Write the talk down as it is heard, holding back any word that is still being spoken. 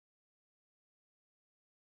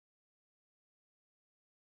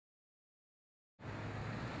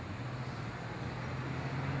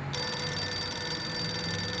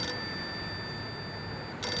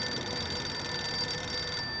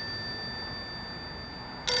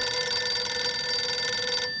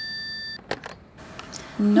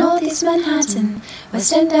Northeast Manhattan,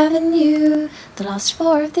 West End Avenue. The last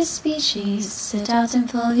four of this species sit out in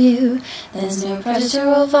full view. There's no predator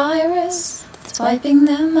or virus that's wiping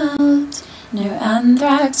them out. No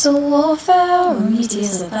anthrax or warfare or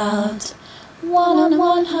meteors about. 1 on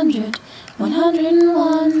 100,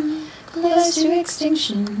 101. Close to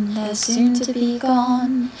extinction, they're soon to be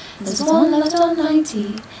gone. There's one left on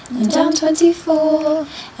 90, and down 24.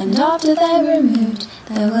 And after they're removed,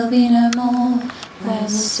 there will be no more. Where will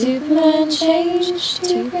Superman change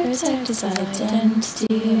to protect his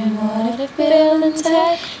identity? And what if Bill and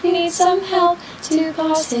Ted need some help to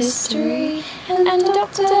pass history? And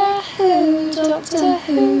Doctor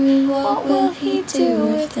Who, what will he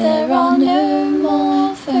do if there are no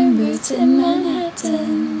more phone booths in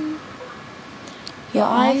Manhattan? Your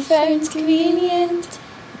iPhone's convenient, it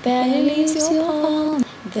barely leaves your palm,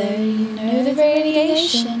 though you know the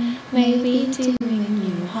radiation may be doing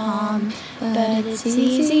you harm. But it's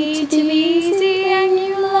easy to be easy and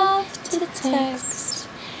you love to text.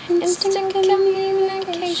 Instant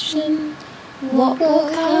communication, what will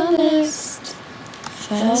come next?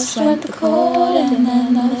 First went the cord and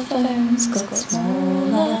then the phones got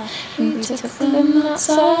smaller. We took them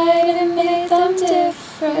outside and made them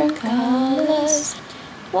different colours.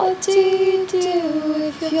 What do you do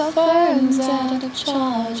if your phone's out of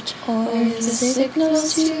charge? Or if the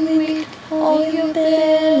signal's too weak, or your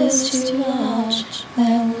bill is too large?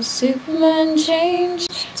 Where will Superman change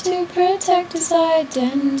to protect his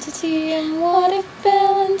identity? And what if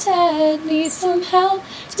Bill and Ted need some help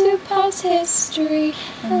to pass history?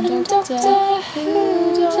 And Doctor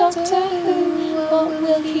Who, what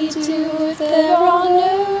will he do if there are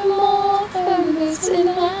no more phone booths in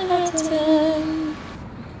Manhattan?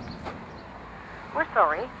 We're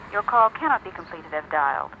sorry, your call cannot be completed as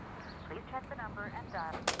dialed. Please check the number and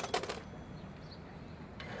dial.